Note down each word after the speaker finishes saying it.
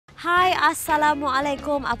Hai,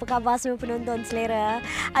 Assalamualaikum. Apa khabar semua penonton Selera?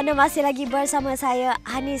 Anda masih lagi bersama saya,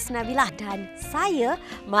 Nabilah, dan saya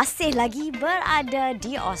masih lagi berada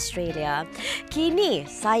di Australia. Kini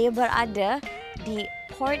saya berada di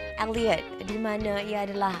Port Elliot, di mana ia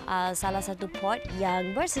adalah salah satu port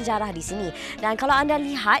yang bersejarah di sini. Dan kalau anda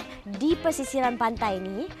lihat di pesisiran pantai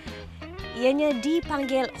ini, ianya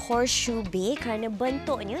dipanggil Horseshoe Bay kerana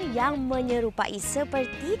bentuknya yang menyerupai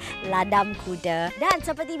seperti ladam kuda. Dan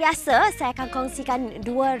seperti biasa, saya akan kongsikan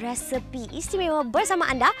dua resepi istimewa bersama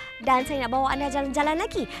anda dan saya nak bawa anda jalan-jalan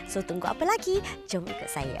lagi. So, tunggu apa lagi? Jom ikut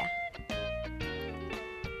saya.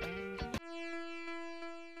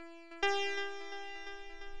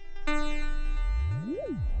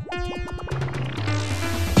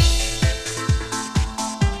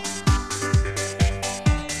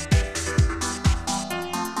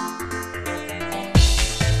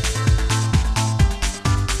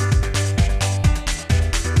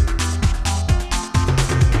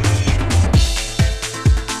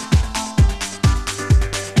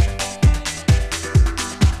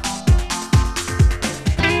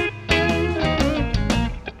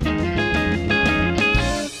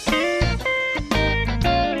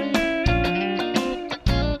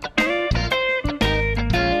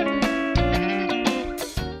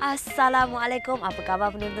 Assalamualaikum, apa khabar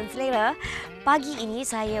penonton Selera? Pagi ini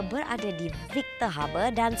saya berada di Victor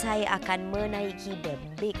Harbour dan saya akan menaiki the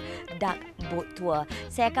Big Duck Boat Tour.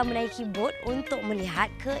 Saya akan menaiki boat untuk melihat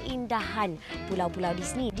keindahan pulau-pulau di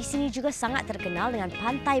sini. Di sini juga sangat terkenal dengan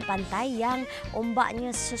pantai-pantai yang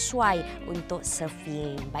ombaknya sesuai untuk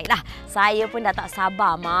surfing. Baiklah, saya pun dah tak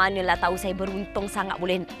sabar. Manalah tahu saya beruntung sangat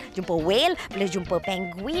boleh jumpa whale, boleh jumpa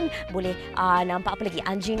penguin, boleh nampak apa lagi?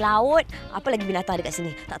 Anjing laut, apa lagi binatang dekat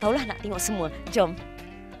sini? Tak tahulah, nak tengok semua. Jom.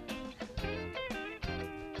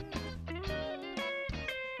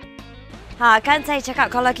 Kan saya cakap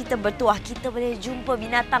kalau kita bertuah, kita boleh jumpa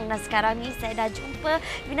binatang, dan sekarang ni saya dah jumpa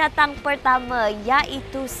binatang pertama,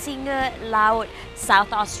 iaitu singa laut South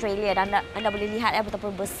Australia. Dan anda boleh lihat betapa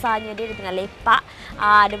besarnya dia tengah lepak.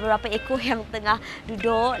 Ada beberapa ekor yang tengah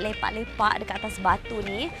duduk lepak-lepak dekat atas batu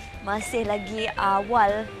ni. Masih lagi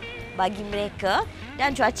awal bagi mereka,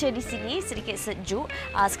 dan cuaca di sini sedikit sejuk.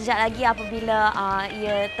 Sekejap lagi apabila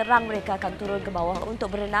ia terang, mereka akan turun ke bawah untuk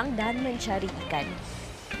berenang dan mencari ikan.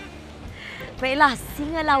 Baiklah,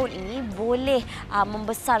 singa laut ini boleh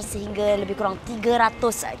membesar sehingga lebih kurang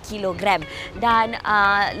 300 kilogram. Dan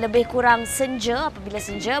lebih kurang senja, apabila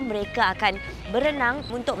senja, mereka akan berenang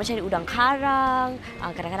untuk mencari udang karang,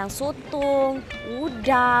 kadang-kadang sotong,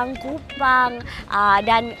 udang, kupang.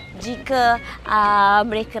 Dan jika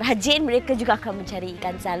mereka rajin, mereka juga akan mencari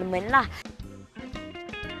ikan salmon lah.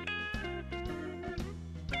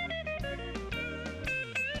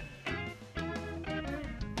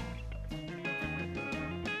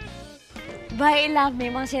 Baiklah,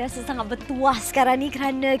 memang saya rasa sangat bertuah sekarang ni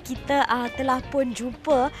kerana kita telah pun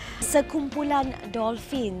jumpa sekumpulan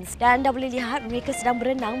dolphins. Dan anda boleh lihat mereka sedang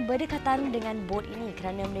berenang berdekatan dengan bot ini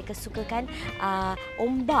kerana mereka sukakan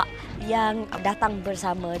ombak yang datang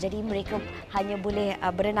bersama. Jadi mereka hanya boleh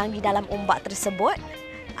berenang di dalam ombak tersebut.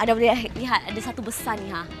 Anda boleh lihat ada satu besar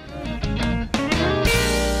ni.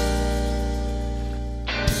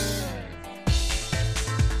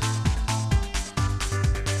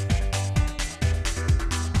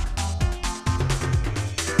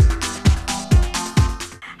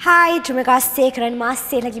 Hai, terima kasih kerana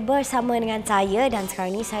masih lagi bersama dengan saya, dan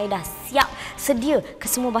sekarang ni saya dah siap sedia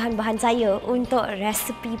kesemua bahan-bahan saya untuk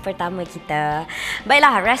resepi pertama kita.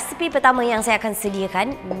 Baiklah, resepi pertama yang saya akan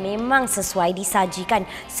sediakan memang sesuai disajikan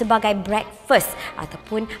sebagai breakfast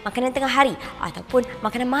ataupun makanan tengah hari ataupun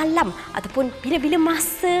makanan malam ataupun bila-bila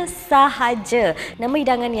masa sahaja. Nama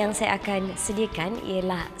hidangan yang saya akan sediakan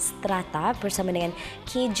ialah strata bersama dengan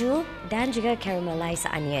keju dan juga caramelize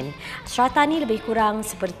onion. Strata ni lebih kurang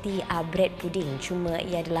seperti bread pudding, cuma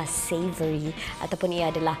ia adalah savoury ataupun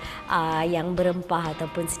ia adalah yang berempah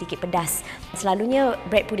ataupun sedikit pedas. Selalunya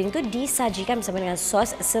bread pudding tu disajikan bersama dengan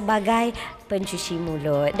sos sebagai pencuci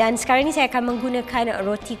mulut. Dan sekarang ni saya akan menggunakan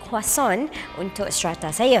roti croissant untuk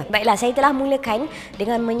strata saya. Baiklah, saya telah mulakan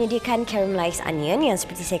dengan menyediakan caramelize onion yang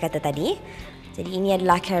seperti saya kata tadi. Jadi ini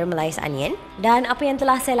adalah caramelize onion. Dan apa yang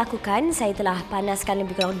telah saya lakukan, saya telah panaskan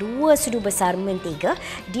lebih kurang 2 sudu besar mentega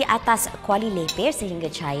di atas kuali lepir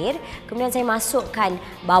sehingga cair. Kemudian saya masukkan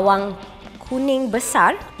bawang kuning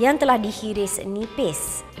besar yang telah dihiris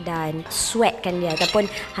nipis dan sweatkan dia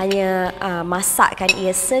ataupun hanya masakkan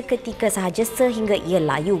ia seketika sahaja sehingga ia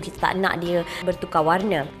layu. Kita tak nak dia bertukar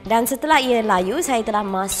warna. Dan setelah ia layu, saya telah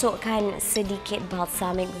masukkan sedikit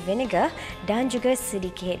balsamic vinegar dan juga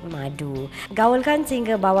sedikit madu. Gaulkan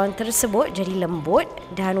sehingga bawang tersebut jadi lembut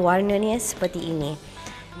dan warnanya seperti ini.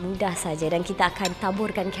 Mudah saja, dan kita akan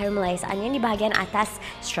taburkan caramelize onion di bahagian atas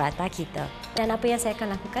strata kita. Dan apa yang saya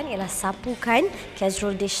akan lakukan ialah sapukan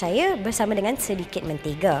casserole dish saya bersama dengan sedikit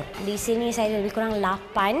mentega. Di sini saya ada lebih kurang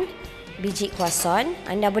 8 biji croissant.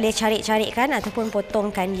 Anda boleh carik-carikkan ataupun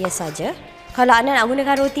potongkan dia saja. Kalau anda nak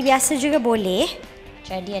gunakan roti biasa juga boleh.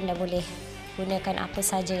 Jadi anda boleh gunakan apa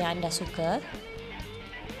saja yang anda suka.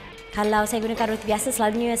 Kalau saya gunakan roti biasa,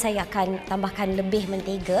 selalunya saya akan tambahkan lebih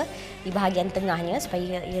mentega di bahagian tengahnya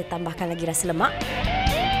supaya ia tambahkan lagi rasa lemak.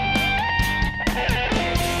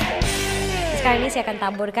 Sekarang ini saya akan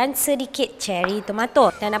taburkan sedikit cherry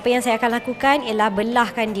tomato. Dan apa yang saya akan lakukan ialah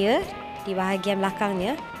belahkan dia di bahagian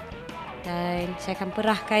belakangnya. Dan saya akan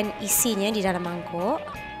perahkan isinya di dalam mangkuk.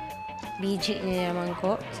 Bijinya di dalam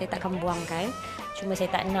mangkuk. Saya tak akan buangkan. Cuma saya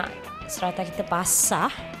tak nak serata kita basah.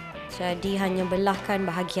 Jadi hanya belahkan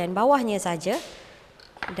bahagian bawahnya saja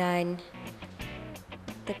dan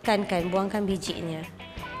tekankan, buangkan bijinya.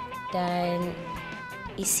 Dan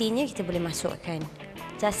isinya kita boleh masukkan.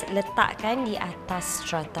 Just letakkan di atas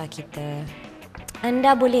strata kita.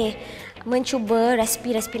 Anda boleh mencuba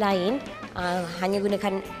resipi-resipi lain. Hanya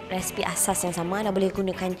gunakan resipi asas yang sama. Anda boleh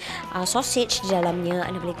gunakan sausage di dalamnya.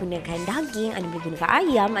 Anda boleh gunakan daging. Anda boleh gunakan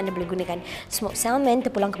ayam. Anda boleh gunakan smoked salmon.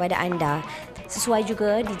 Terpulang kepada anda. Sesuai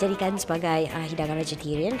juga dijadikan sebagai hidangan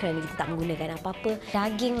vegetarian kerana kita tak menggunakan apa-apa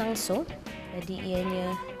daging langsung. Jadi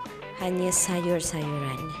ianya hanya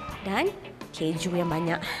sayur-sayuran dan keju yang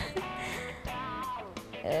banyak.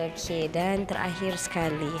 Okey, dan terakhir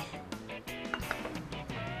sekali.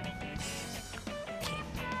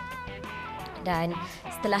 Dan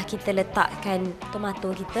setelah kita letakkan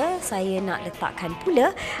tomato kita, saya nak letakkan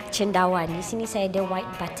pula cendawan. Di sini saya ada white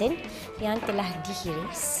button yang telah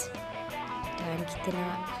dihiris. Dan kita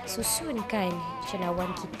nak susunkan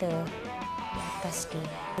cendawan kita di atas ni.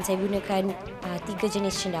 Saya gunakan 3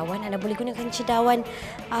 jenis cendawan. Anda boleh gunakan cendawan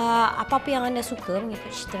apa-apa yang anda suka mengikut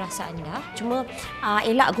cita rasa anda. Cuma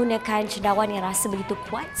elak gunakan cendawan yang rasa begitu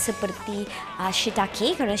kuat seperti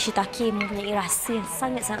shiitake, kerana shiitake mempunyai rasa yang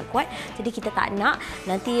sangat-sangat kuat. Jadi kita tak nak,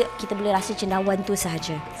 nanti kita boleh rasa cendawan tu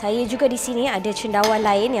sahaja. Saya juga di sini ada cendawan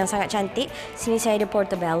lain yang sangat cantik. Sini saya ada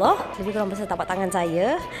portobello, lebih kurang besar tapak tangan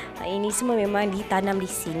saya. Ini semua memang ditanam di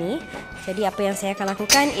sini. Jadi apa yang saya akan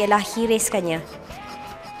lakukan ialah hiriskannya.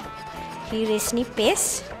 Hiris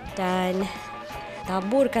nipis dan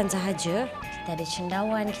taburkan sahaja. Kita ada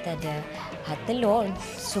cendawan, kita ada telur,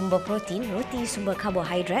 sumber protein, roti, sumber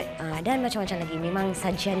karbohidrat dan macam-macam lagi. Memang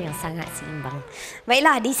sajian yang sangat seimbang.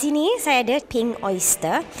 Baiklah, di sini saya ada pink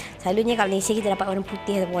oyster. Selalunya kat Malaysia kita dapat warna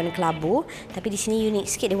putih atau warna kelabu, tapi di sini unik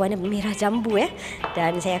sikit, dia warna merah jambu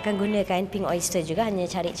Dan saya akan gunakan pink oyster juga, hanya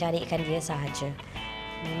carik-carikkan dia sahaja.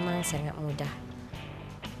 Memang sangat mudah.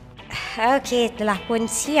 Okey, telah pun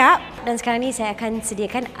siap dan sekarang ni saya akan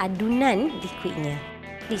sediakan adunan liquidnya.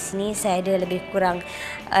 Di sini saya ada lebih kurang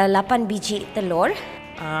 8 biji telur.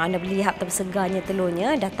 Anda boleh lihat betapa segarnya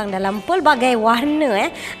telurnya, datang dalam pelbagai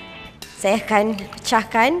warna. Saya akan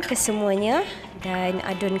pecahkan kesemuanya dan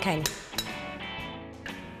adunkan.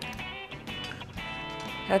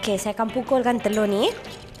 Okey, saya akan pukulkan telur ni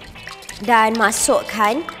dan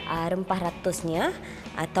masukkan rempah ratusnya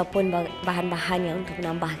ataupun bahan-bahan yang untuk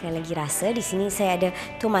menambahkan lagi rasa. Di sini saya ada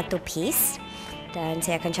tomato paste dan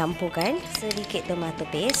saya akan campurkan sedikit tomato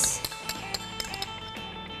paste.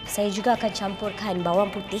 Saya juga akan campurkan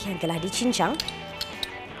bawang putih yang telah dicincang,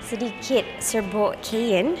 sedikit serbuk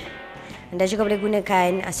cayenne. Anda juga boleh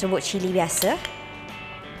gunakan serbuk cili biasa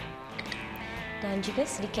dan juga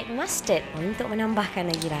sedikit mustard untuk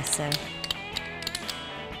menambahkan lagi rasa.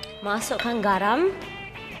 Masukkan garam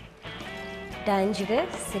dan juga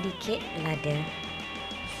sedikit lada.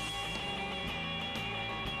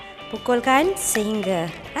 Pukulkan sehingga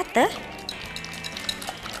rata.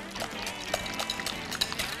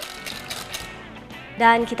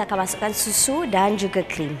 Dan kita akan masukkan susu dan juga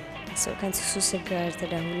krim. Masukkan susu segar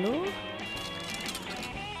terdahulu.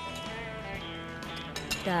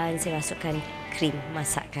 Dan saya masukkan krim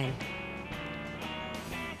masakan.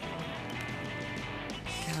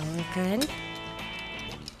 Gaulkan.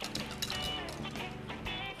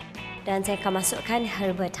 Dan saya akan masukkan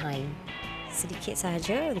herba thyme sedikit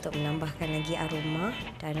sahaja untuk menambahkan lagi aroma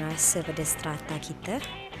dan rasa pada strata kita.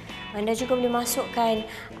 Anda juga boleh masukkan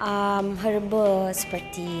herba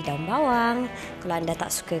seperti daun bawang kalau anda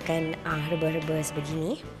tak sukakan herba-herba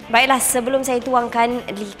sebegini. Baiklah, sebelum saya tuangkan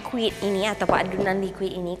liquid ini ataupun adunan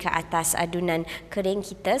liquid ini ke atas adunan kering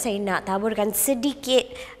kita, saya nak taburkan sedikit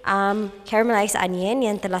caramelized onion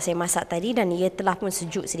yang telah saya masak tadi dan ia telah pun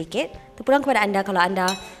sejuk sedikit. Terpulang kepada anda, kalau anda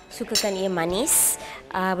sukakan ia manis,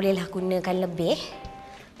 bolehlah gunakan lebih.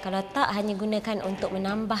 Kalau tak, hanya gunakan untuk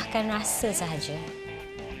menambahkan rasa sahaja.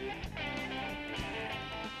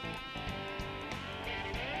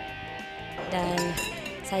 Dan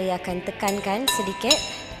saya akan tekankan sedikit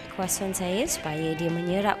croissant saya supaya dia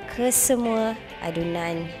menyerap ke semua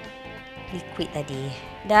adunan liquid tadi.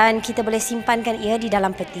 Dan kita boleh simpankan ia di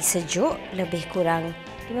dalam peti sejuk lebih kurang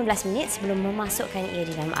 15 minit sebelum memasukkan ia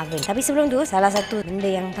di dalam oven. Tapi sebelum tu, salah satu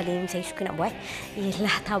benda yang paling saya suka nak buat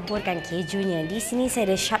ialah taburkan kejunya. Di sini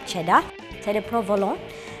saya ada sharp cheddar, saya ada provolone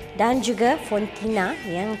dan juga fontina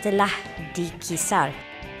yang telah dikisar.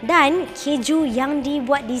 Dan keju yang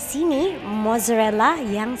dibuat di sini mozzarella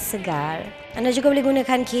yang segar. Anda juga boleh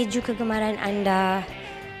gunakan keju kegemaran anda.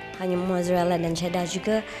 Hanya mozzarella dan cheddar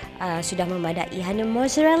juga sudah memadai. Hanya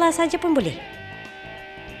mozzarella saja pun boleh.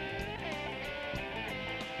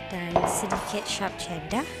 Dan sedikit sharp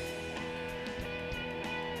cheddar.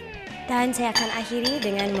 Dan saya akan akhiri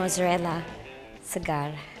dengan mozzarella segar.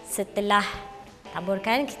 Setelah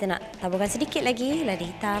taburkan, kita nak taburkan sedikit lagi lada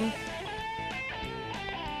hitam.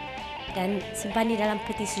 Dan simpan di dalam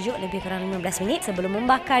peti sejuk lebih kurang 15 minit sebelum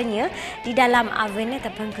membakarnya di dalam oven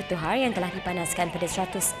ataupun ketuhar yang telah dipanaskan pada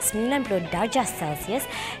 190 darjah Celsius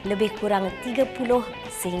lebih kurang 30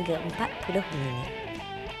 sehingga 40 minit.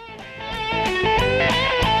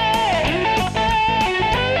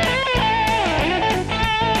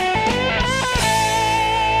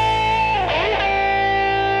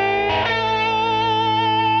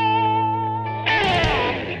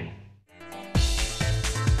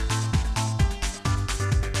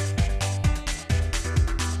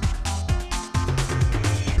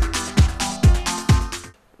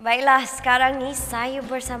 Baiklah, sekarang ni saya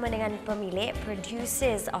bersama dengan pemilik,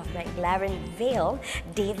 producers of McLaren Vale,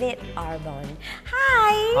 David Arbon.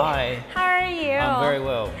 Hi! Hi. How are you? I'm very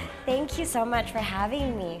well. Thank you so much for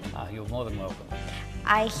having me. You're more than welcome.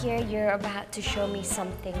 I hear you're about to show me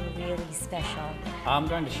something really special. I'm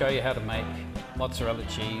going to show you how to make mozzarella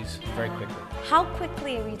cheese very quickly. How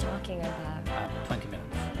quickly are we talking about? 20 minutes.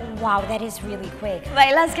 Wow, that is really quick.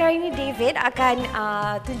 Baiklah, sekarang ini David akan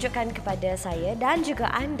tunjukkan kepada saya dan juga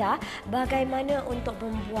anda bagaimana untuk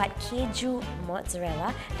membuat keju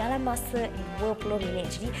mozzarella dalam masa 20 minit.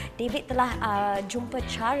 Jadi, David telah jumpa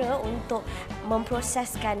cara untuk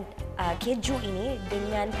memproseskan keju ini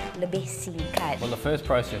dengan lebih singkat. Well, the first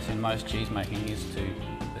process in most cheese making is to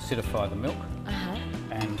acidify the milk.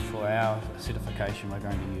 And for our acidification, we're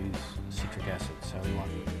going to use citric acid. So we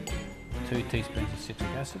want 2 teaspoons of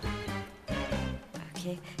citric acid.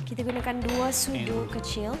 Okay, kita gunakan 2 sudu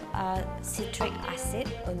kecil citric acid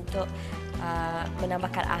untuk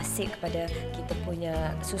menambahkan asid kepada kita punya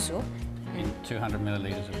susu. In 200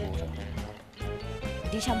 milliliters of water.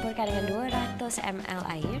 Dicampurkan dengan 200 ml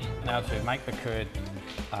air. Now to make the curd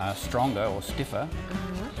stronger or stiffer,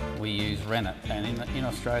 we use rennet. And in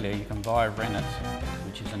Australia, you can buy rennet,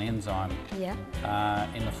 which is an enzyme,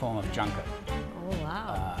 in the form of junket. Oh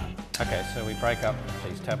wow! Okay, so we break up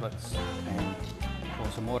these tablets and pour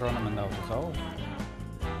some water on them, and they'll dissolve.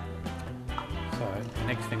 So the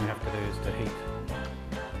next thing we have to do is to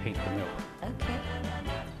heat the milk. Okay.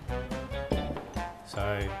 So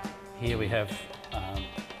here we have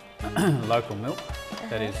local milk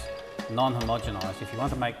that is non-homogenised. If you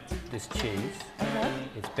want to make this cheese,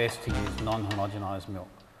 it's best to use non-homogenised milk.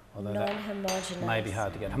 Although that may be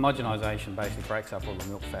hard to get. Homogenisation basically breaks up all the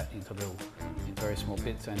milk fat into very small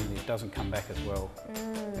bits, and it doesn't come back as well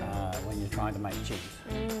when you're trying to make cheese.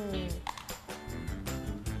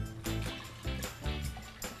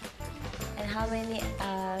 And how many?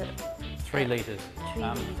 3 litres.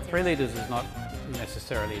 3 litres is not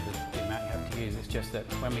necessarily the amount you have to use. It's just that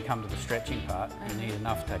when we come to the stretching part, you need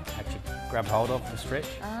enough to actually grab hold of the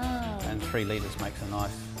stretch. And 3 litres makes a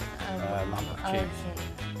nice lump of cheese. Okay.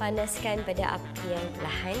 Panaskan pada api yang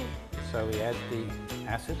perlahan. So we add the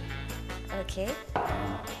acid. Okay.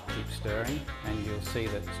 And keep stirring, and you'll see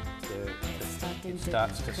that it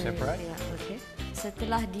starts to separate. Yeah, okay.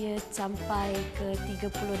 Setelah dia sampai ke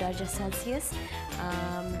 30 darjah Celsius,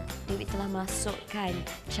 David telah masukkan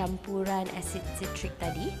campuran asid citrik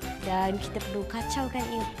tadi dan kita perlu kacaukan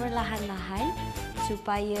ia perlahan-lahan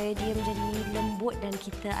supaya dia menjadi lembut dan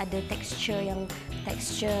kita ada tekstur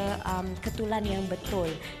ketulan yang betul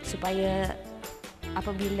supaya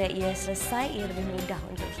apabila ia selesai, ia lebih mudah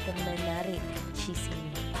untuk kita menarik cheese ini.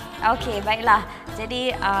 Okey, baiklah.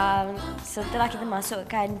 Jadi setelah kita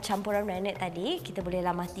masukkan campuran marinade tadi, kita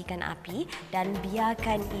bolehlah matikan api dan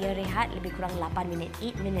biarkan ia rehat lebih kurang 8 minit.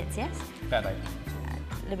 8 minutes, yes? About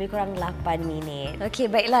 8. Lebih kurang 8 minit. Okey,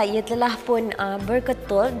 baiklah. Ia telah pun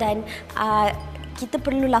berketul dan kita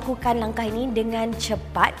perlu lakukan langkah ini dengan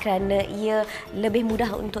cepat kerana ia lebih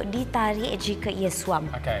mudah untuk ditarik jika ia suam.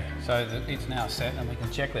 Okay, so it's now set and we can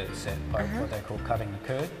check that it's set by what they call cutting the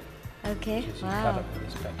curd. Okay, You cut it with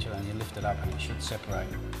a spatula and you lift it up and it should separate.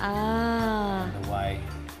 Ah. And the whey,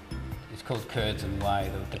 it's called curds and whey,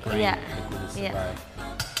 the green liquid is the whey.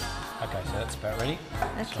 Okay, so that's about ready.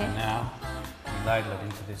 Okay. So now we ladle it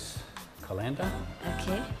into this colander.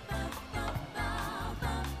 Okay.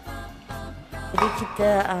 Jadi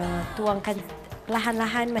kita tuangkan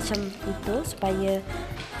perlahan-lahan macam itu supaya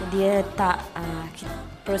dia tak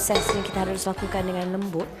proses yang kita harus lakukan dengan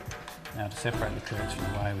lembut. Now to separate the curds from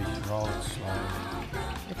the whey, we just roll it slowly.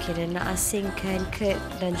 Okey, dan nak asingkan curd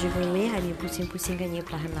dan juga whey, hanya pusing-pusingkan ia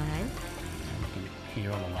perlahan-lahan. And you can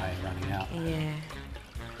hear all the whey running out. Ya.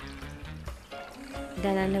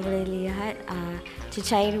 Dan anda boleh lihat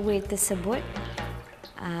cecair whey tersebut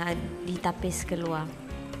ditapis keluar.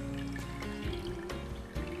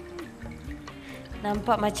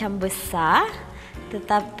 Nampak macam besar,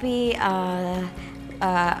 tetapi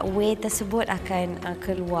whey tersebut akan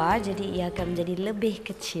keluar, jadi ia akan menjadi lebih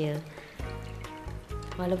kecil.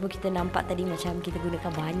 Walaupun kita nampak tadi macam kita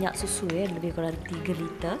gunakan banyak susu, ya, lebih kurang 3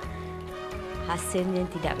 liter, hasilnya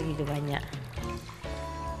tidak begitu banyak.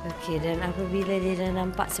 Okey, dan apabila dia dah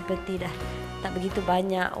nampak seperti dah tak begitu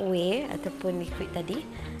banyak whey ataupun liquid tadi,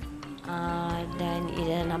 dan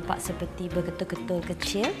ia dah nampak seperti berketul-ketul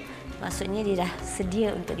kecil, maksudnya dia dah sedia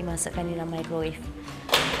untuk dimasukkan di dalam microwave.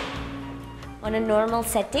 On a normal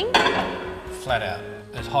setting? Flat out,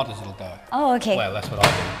 as hot as it'll go. Oh, okay. Well, that's what I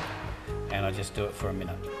do. And I just do it for a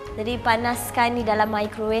minute. Jadi panaskan di dalam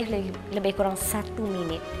microwave lebih kurang 1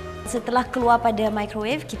 minit. Setelah keluar pada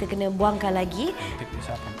microwave, kita kena buangkan lagi Pick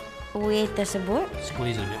this up and whey tersebut.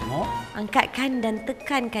 squeeze it a bit more. Angkatkan dan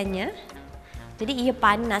tekankannya. Jadi ia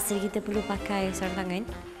panas, jadi kita perlu pakai sarung tangan.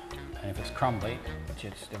 And if it's crumbly, which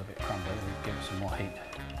it's still a bit crumbly, we give it some more heat.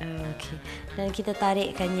 Okey. Dan kita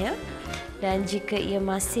tarikkannya. Dan jika ia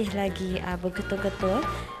masih lagi berketul-ketul,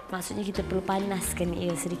 maksudnya kita perlu panaskan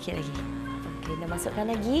ia sedikit lagi. Okey, dan masukkan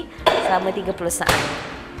lagi selama 30 saat.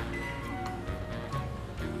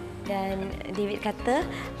 Dan David kata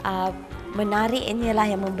menariknya lah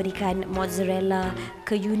yang memberikan mozzarella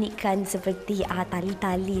keunikan seperti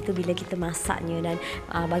tali-tali itu bila kita masaknya, dan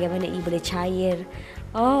bagaimana ia boleh cair.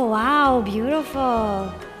 Oh wow, beautiful.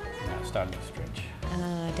 Now it's starting to stretch.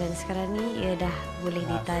 Dan sekarang ni ia dah boleh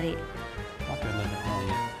ditarik. Might be a little bit more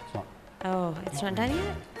yet. It's not. Oh, it's not done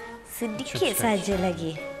yet? Sedikit Should stretch. saja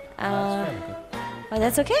lagi. It's fairly good. Oh,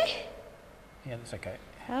 that's okay? Yeah, that's okay.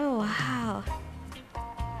 Oh, wow.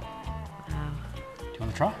 Do you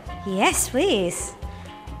want to try? Yes, please.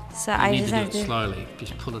 So You I need just to have do it to... slowly.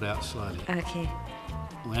 Just pull it out slowly. Okay.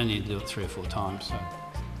 We only need to do it 3 or 4 times. So.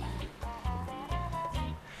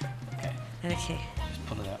 Okay. Okay. Just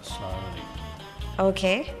pull it out slowly.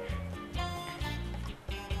 Okay.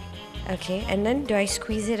 Okay, and then do I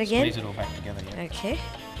squeeze it again? Squeeze it all back together. Yeah. Okay.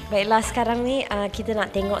 Baiklah, sekarang ni kita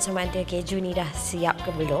nak tengok sama ada keju ni dah siap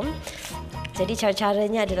ke belum. Jadi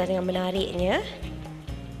cara-caranya adalah dengan menariknya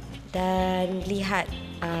dan lihat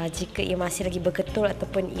jika ia masih lagi berketul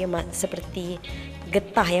ataupun ia seperti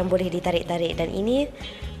getah yang boleh ditarik-tarik, dan ini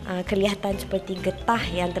kelihatan seperti getah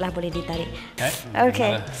yang telah boleh ditarik.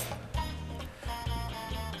 Okay.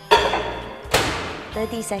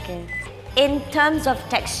 30 seconds. In terms of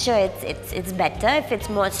texture, it's better if it's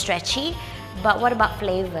more stretchy. But what about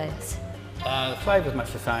flavors? The flavour is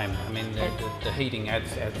much the same. I mean, the heating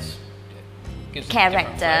adds gives it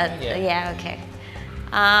Character. different flavour. Yeah, okay.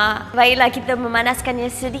 Baiklah, kita memanaskannya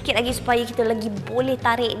sedikit lagi supaya kita lagi boleh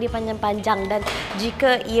tarik dia panjang-panjang, dan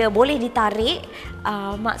jika ia boleh ditarik,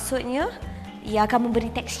 maksudnya ia akan memberi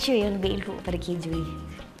tekstur yang lebih elok pada keju ini.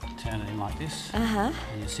 Turn it in like this. Uh-huh.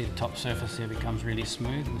 And you see the top surface there becomes really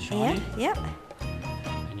smooth and shiny. Yeah, yep.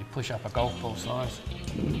 And you push up a golf ball size.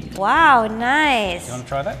 Wow, nice. You want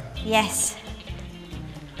to try that? Yes.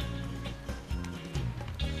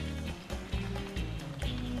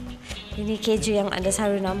 Ini keju yang anda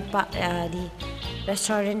selalu nampak di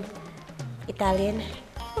restoran Italian.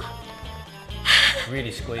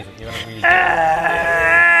 Really squeeze it. You want to really.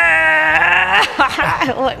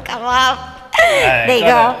 It won't come up. There you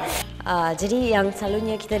go. Jadi yang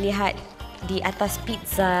selalunya kita lihat di atas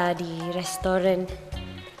pizza di restoran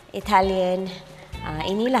Italian,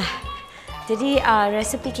 inilah. Jadi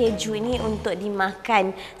resepi keju ini untuk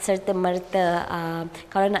dimakan serta-merta.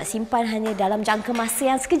 Kalau nak simpan hanya dalam jangka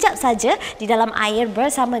masa yang sekejap saja di dalam air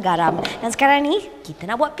bersama garam. Dan sekarang ni kita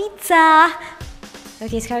nak buat pizza.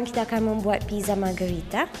 Okey, sekarang kita akan membuat pizza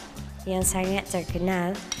margarita yang sangat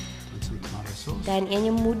terkenal. Dan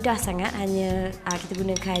ianya mudah sangat, hanya kita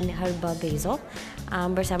gunakan herbal basil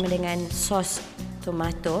bersama dengan sos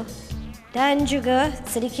tomato dan juga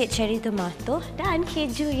sedikit cherry tomato dan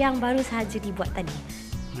keju yang baru sahaja dibuat tadi.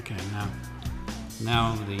 Okay,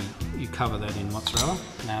 now you cover that in mozzarella.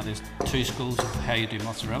 Now there's two schools of how you do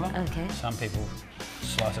mozzarella. Okay. Some people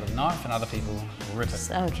slice it with a knife and other people rip it.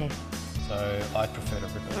 Okay. So I prefer to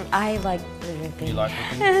rip it. I like the ripping. You like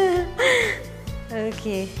ripping?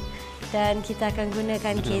 Okay. Dan kita akan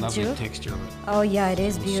gunakan Look at the keju. lovely texture of it. Oh yeah, it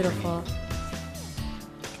is All beautiful.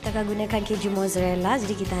 Kita akan gunakan keju mozzarella,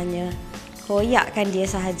 jadi kita hanya koyakkan dia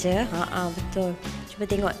sahaja. Betul. Cuba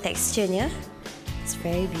tengok teksturnya. It's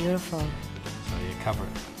very beautiful. So you cover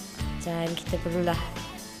it. Dan kita perlulah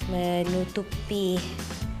menutupi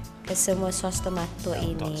kesemua sos tomato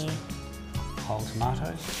ini. Whole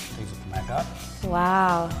tomatoes. These are from akan.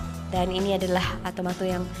 Wow. Dan ini adalah tomato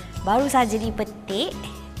yang baru saja dipetik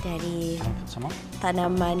dari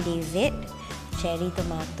tanaman David. Cherry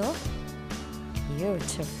tomato.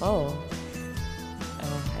 Beautiful.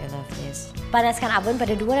 Oh, I love this. Panaskan oven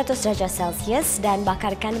pada 200 darjah Celsius dan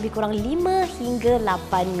bakarkan lebih kurang 5 hingga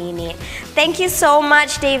 8 minit. Thank you so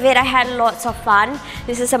much, David. I had lots of fun.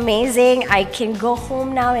 This is amazing. I can go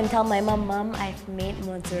home now and tell my mom, I've made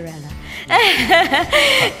mozzarella.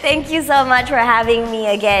 Thank you so much for having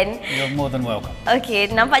me again. You're more than welcome.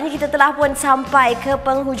 Okay, nampaknya kita telah pun sampai ke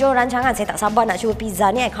penghujung rancangan. Saya tak sabar nak cuba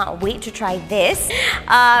pizza ni. I can't wait to try this.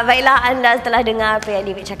 Baiklah, anda telah dengar apa yang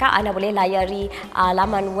David cakap. Anda boleh layari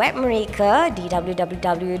laman web mereka di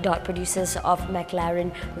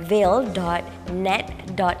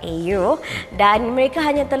www.producersofmclarenville.net.au dan mereka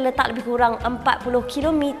hanya terletak lebih kurang 40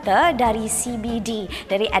 km dari CBD,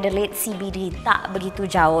 dari Adelaide CBD, tak begitu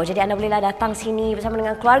jauh. Jadi anda bolehlah datang sini bersama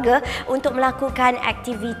dengan keluarga untuk melakukan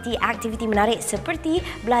aktiviti menarik seperti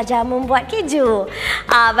belajar membuat keju.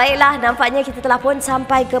 Baiklah, nampaknya kita telah pun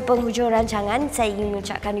sampai ke penghujung rancangan. Saya ingin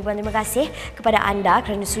mengucapkan ribuan terima kasih kepada anda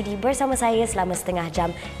kerana sudi bersama saya selama setengah jam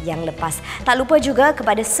yang lepas. Tak lupa juga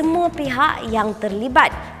kepada semua pihak yang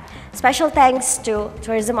terlibat. Special thanks to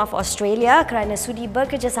Tourism of Australia kerana sudi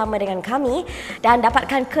bekerjasama dengan kami dan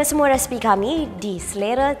dapatkan kesemua resepi kami di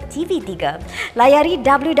Selera TV3. Layari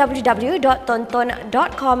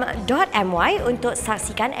www.tonton.com.my untuk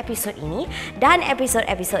saksikan episod ini dan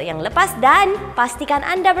episod-episod yang lepas dan pastikan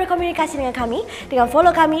anda berkomunikasi dengan kami dengan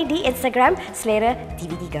follow kami di Instagram Selera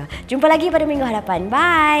TV3. Jumpa lagi pada minggu hadapan.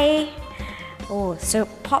 Bye! Oh, so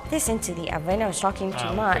pop this into the oven. I was talking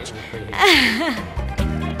too much.